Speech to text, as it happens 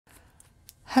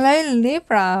Hello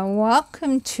Libra,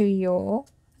 welcome to your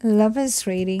lovers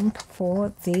reading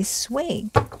for this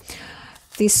week.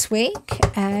 This week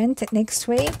and next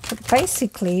week,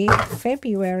 basically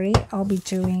February, I'll be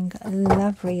doing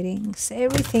love readings,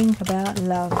 everything about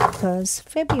love, because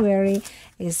February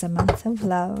is a month of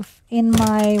love in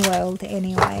my world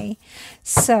anyway.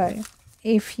 So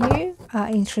if you are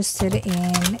interested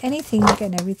in anything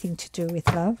and everything to do with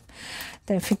love,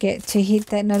 don't forget to hit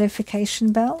that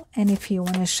notification bell. And if you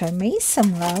want to show me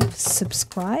some love,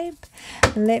 subscribe.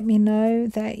 Let me know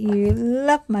that you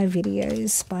love my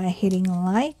videos by hitting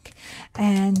like,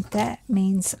 and that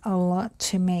means a lot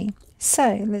to me.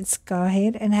 So let's go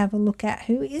ahead and have a look at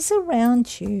who is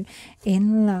around you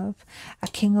in love. A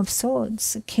King of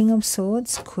Swords. A King of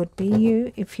Swords could be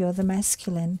you if you're the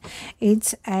masculine.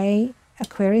 It's a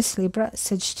Aquarius, Libra,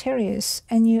 Sagittarius,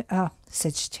 and you are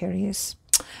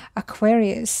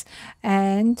Aquarius,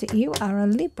 and you are a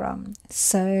Libra.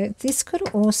 So this could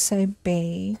also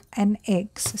be an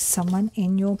ex, someone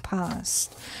in your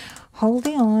past.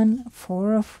 Holding on.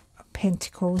 Four of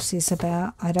Pentacles is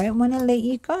about I don't want to let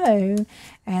you go,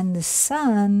 and the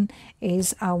Sun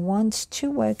is I want to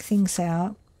work things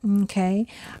out. Okay,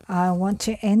 I want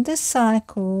to end the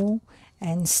cycle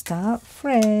and start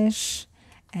fresh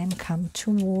and come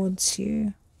towards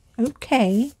you.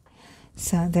 Okay,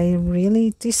 so they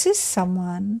really, this is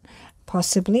someone,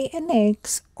 possibly an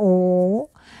ex or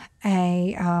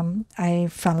a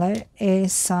fellow air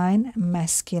sign,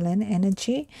 masculine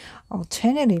energy.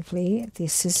 Alternatively,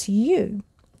 this is you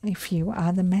if you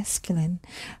are the masculine,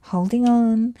 holding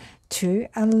on to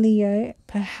a Leo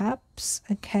perhaps.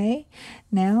 Okay,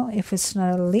 now if it's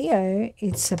not a Leo,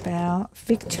 it's about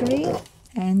victory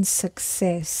and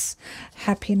success,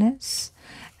 happiness,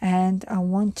 and I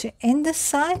want to end the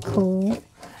cycle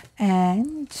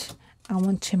and I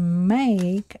want to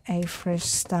make a fresh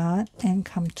start and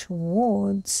come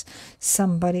towards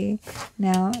somebody.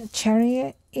 Now,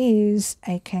 Chariot is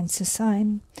a Cancer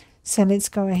sign, so let's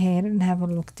go ahead and have a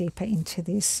look deeper into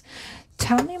this.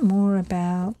 Tell me more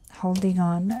about holding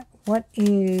on. What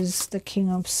is the King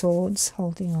of Swords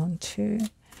holding on to?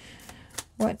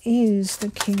 What is the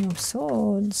King of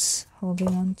Swords holding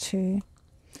on to?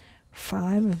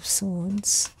 Five of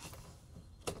Swords.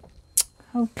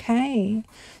 Okay,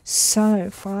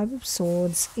 so Five of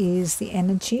Swords is the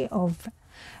energy of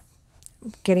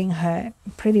getting hurt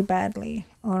pretty badly.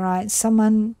 All right,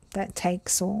 someone that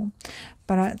takes all,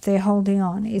 but they're holding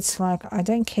on. It's like, I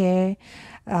don't care.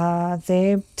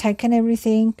 They're taking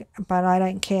everything, but I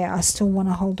don't care. I still want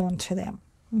to hold on to them.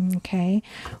 Okay,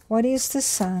 what is the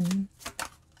Sun?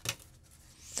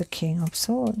 The King of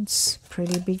Swords.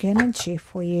 Pretty big energy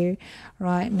for you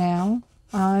right now.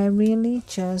 I really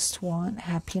just want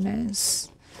happiness.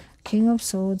 King of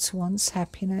Swords wants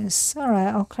happiness. All right,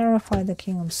 I'll clarify the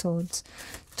King of Swords.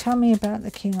 Tell me about the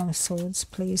King of Swords,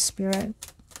 please, Spirit.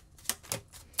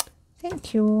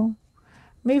 Thank you.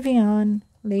 Moving on,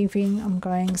 leaving, I'm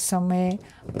going somewhere,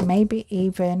 maybe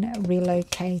even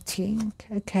relocating.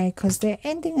 Okay, because they're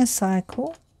ending a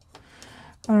cycle.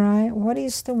 All right, what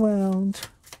is the World?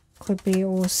 Could be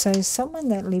also someone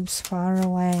that lives far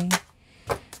away.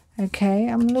 Okay,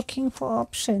 I'm looking for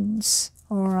options.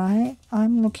 All right,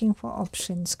 I'm looking for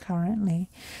options currently.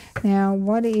 Now,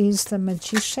 what is the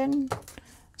Magician?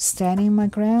 Standing my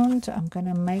ground. I'm going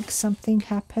to make something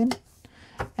happen.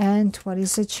 And what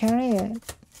is the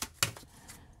Chariot?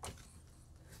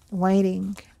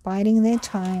 Waiting, biding their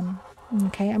time.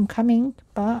 Okay, I'm coming,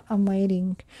 but I'm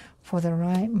waiting for the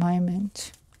right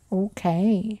moment.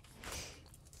 Okay.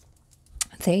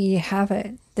 There you have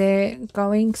it. They're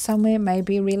going somewhere,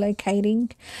 maybe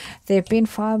relocating. They've been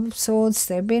Five of Swords.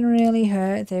 They've been really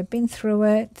hurt. They've been through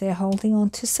it. They're holding on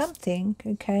to something,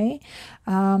 okay?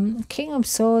 King of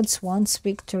Swords wants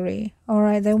victory. All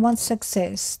right, they want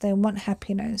success. They want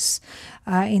happiness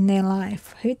in their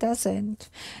life. Who doesn't?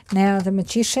 Now, the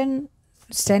Magician,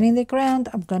 standing the ground,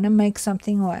 I'm going to make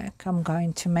something work. I'm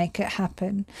going to make it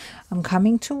happen. I'm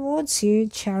coming towards you.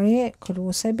 Chariot could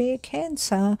also be a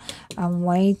Cancer. I'm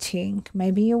waiting.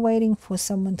 Maybe you're waiting for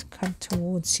someone to come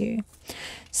towards you.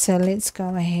 So let's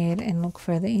go ahead and look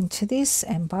further into this.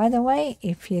 And by the way,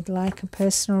 if you'd like a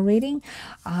personal reading,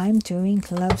 I'm doing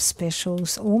love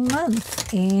specials all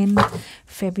month in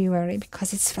February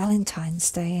because it's Valentine's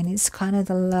Day and it's kind of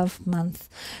the love month.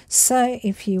 So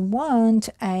if you want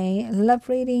a love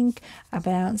reading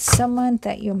about someone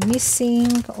that you're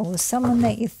missing or someone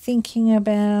that you're thinking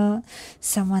about,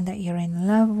 someone that you're in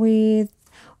love with,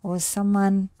 or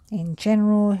someone in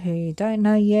general who you don't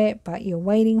know yet, but you're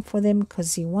waiting for them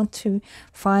because you want to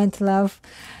find love,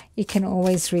 you can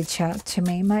always reach out to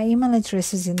me. My email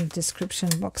address is in the description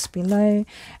box below.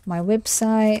 My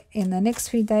website in the next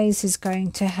few days is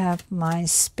going to have my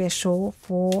special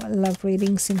for love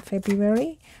readings in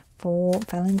February for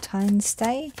Valentine's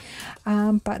Day,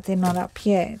 but they're not up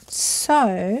yet.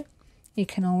 So you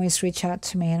can always reach out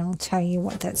to me and I'll tell you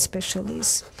what that special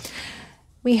is.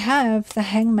 We have the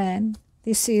Hangman.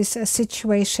 This is a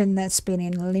situation that's been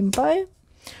in limbo.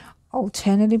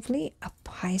 Alternatively, a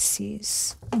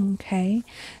Pisces. Okay,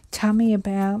 tell me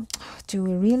about, do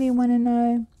we really want to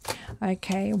know?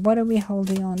 Okay, what are we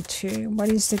holding on to? What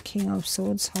is the King of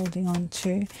Swords holding on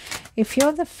to? If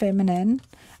you're the feminine,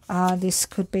 this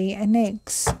could be an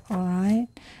ex, all right?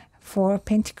 Four of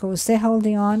Pentacles, they're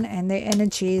holding on and their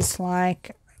energy is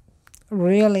like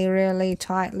really, really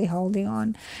tightly holding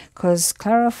on, because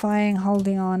clarifying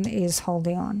holding on is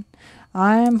holding on.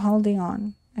 I'm holding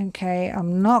on. Okay,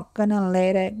 I'm not going to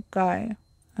let it go.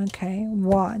 Okay,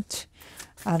 what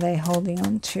are they holding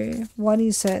on to? What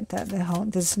is it that they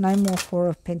hold? There's no more Four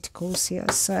of Pentacles here.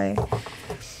 So,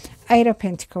 Eight of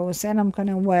Pentacles, and I'm going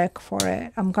to work for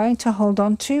it. I'm going to hold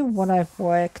on to what I've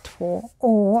worked for,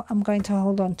 or I'm going to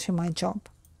hold on to my job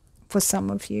for some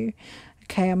of you.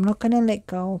 Okay, I'm not going to let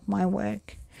go of my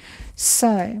work.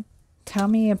 So, tell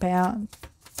me about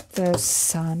the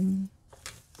Sun.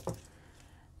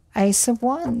 Ace of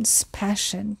Wands,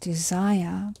 passion,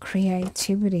 desire,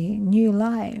 creativity, new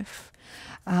life.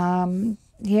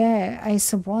 Yeah,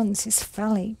 Ace of Wands is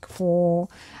phallic for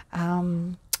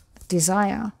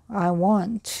desire. I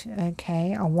want,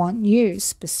 okay, I want you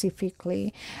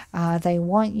specifically. They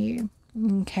want you,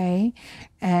 okay,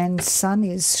 and Sun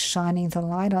is shining the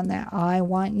light on that. I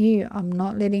want you. I'm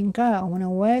not letting go. I want to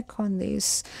work on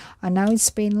this. I know it's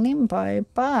been limbo,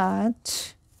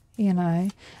 but you know,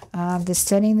 they're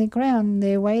standing their ground.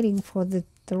 They're waiting for the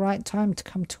right time to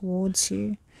come towards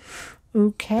you.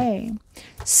 Okay,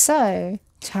 so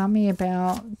tell me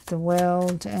about the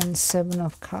World and Seven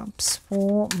of Cups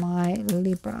for my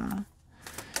Libra.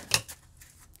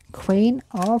 Queen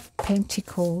of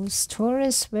Pentacles,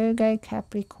 Taurus, Virgo,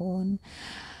 Capricorn.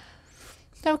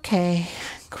 Okay,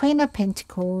 Queen of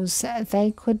Pentacles,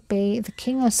 they could be, the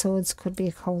King of Swords could be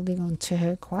holding on to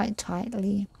her quite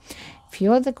tightly. If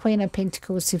you're the Queen of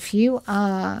Pentacles, if you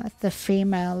are the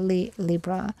female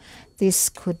Libra, this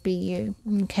could be you,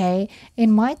 okay?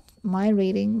 In my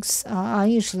readings, I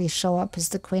usually show up as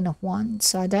the Queen of Wands.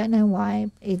 So I don't know why.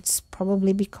 It's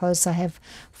probably because I have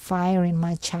fire in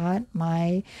my chart.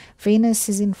 My Venus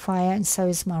is in fire and so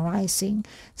is my rising.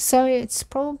 So it's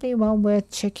probably well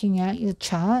worth checking out your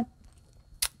chart.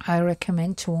 I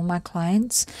recommend to all my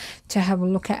clients to have a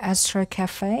look at Astro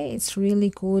Cafe. It's a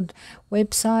really good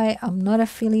website. I'm not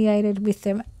affiliated with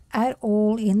them at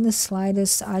all in the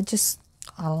slightest.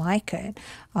 I like it.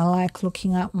 I like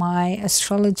looking up my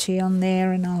astrology on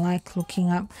there, and I like looking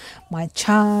up my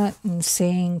chart and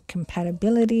seeing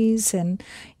compatibilities. And,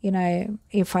 you know,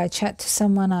 if I chat to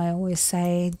someone, I always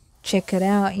say, check it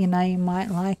out, you know, you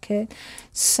might like it.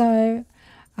 So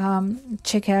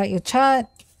check out your chart.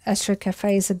 Astro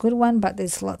Cafe is a good one, but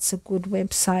there's lots of good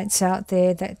websites out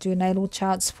there that do natal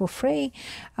charts for free,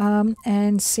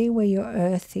 and see where your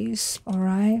earth is, all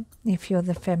right, if you're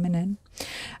the feminine.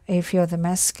 If you're the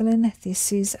masculine,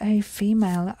 this is a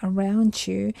female around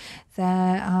you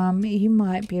that you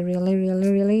might be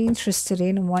really interested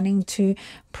in, wanting to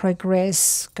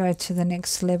progress, go to the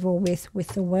next level with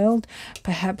the world.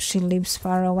 Perhaps she lives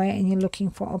far away and you're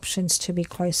looking for options to be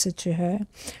closer to her.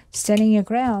 Standing your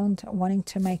ground, wanting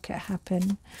to make it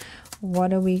happen.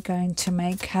 What are we going to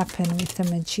make happen with the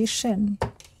Magician?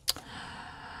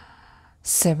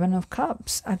 Seven of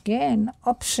Cups. Again,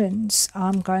 options.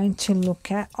 I'm going to look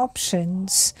at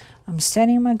options. I'm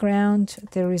standing my ground.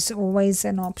 There is always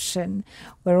an option.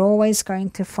 We're always going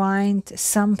to find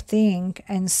something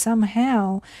and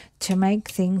somehow to make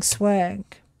things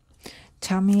work.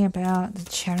 Tell me about the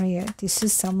Chariot. This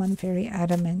is someone very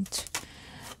adamant.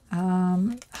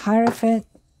 Hierophant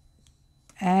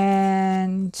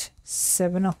and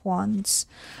Seven of Wands.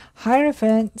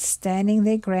 Hierophant standing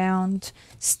their ground.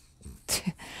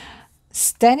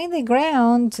 Standing their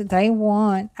ground, they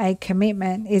want a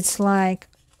commitment. It's like,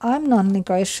 I'm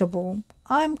non-negotiable.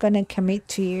 I'm going to commit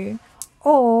to you.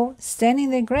 Or standing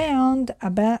their ground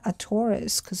about a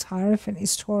Taurus, because Hierophant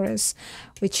is Taurus,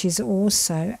 which is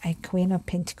also a Queen of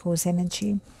Pentacles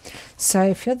energy. So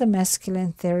if you're the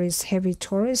masculine, there is heavy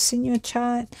Taurus in your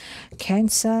chart,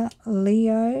 Cancer,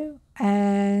 Leo,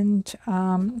 and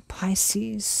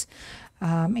Pisces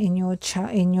in your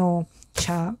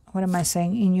chart. What am I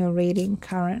saying? In your reading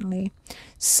currently.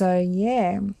 So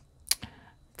yeah,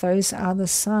 those are the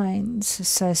signs.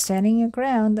 So standing your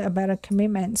ground about a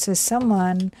commitment. So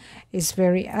someone is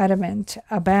very adamant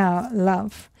about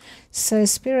love. So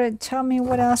Spirit, tell me,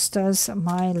 what else does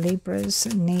my Libras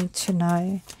need to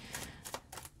know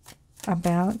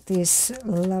about this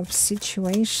love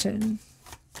situation?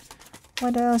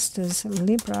 What else does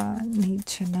Libra need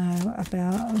to know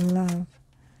about love?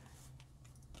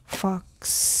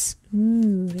 Fox.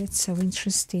 Ooh, that's so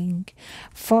interesting.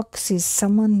 Fox is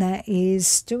someone that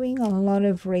is doing a lot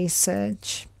of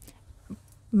research.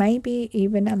 Maybe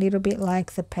even a little bit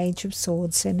like the Page of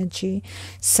Swords energy.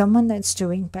 Someone that's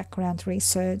doing background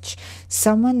research.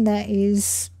 Someone that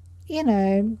is, you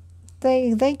know,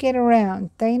 they get around.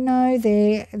 They know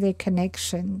their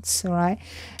connections, all right?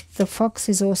 The Fox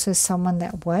is also someone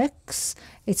that works.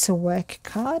 It's a work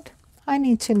card. I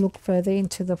need to look further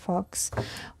into the Fox.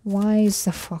 Why is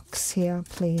the Fox here,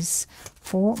 please,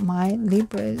 for my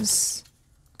Libras?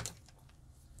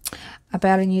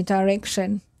 About a new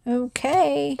direction.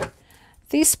 Okay.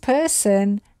 This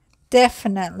person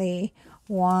definitely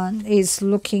is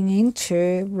looking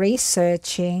into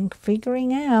researching,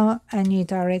 figuring out a new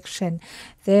direction.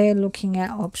 They're looking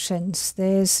at options.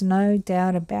 There's no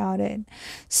doubt about it.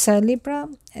 So Libra,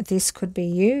 this could be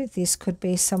you. This could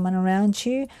be someone around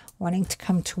you wanting to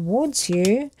come towards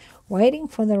you, waiting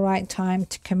for the right time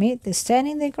to commit. They're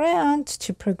standing their ground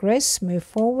to progress, move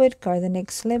forward, go the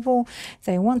next level.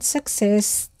 They want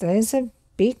success. There's a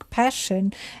big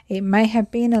passion. It may have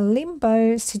been a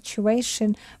limbo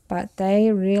situation, but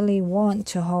they really want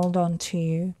to hold on to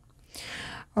you.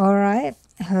 All right,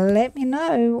 let me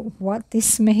know what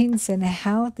this means and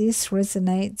how this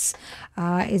resonates.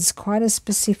 It's quite a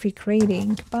specific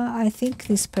reading, but I think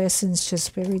this person's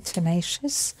just very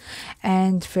tenacious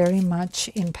and very much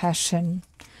in passion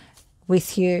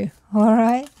with you. All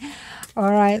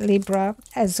right, Libra,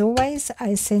 as always,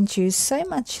 I send you so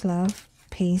much love,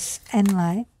 peace and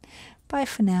light. Bye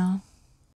for now.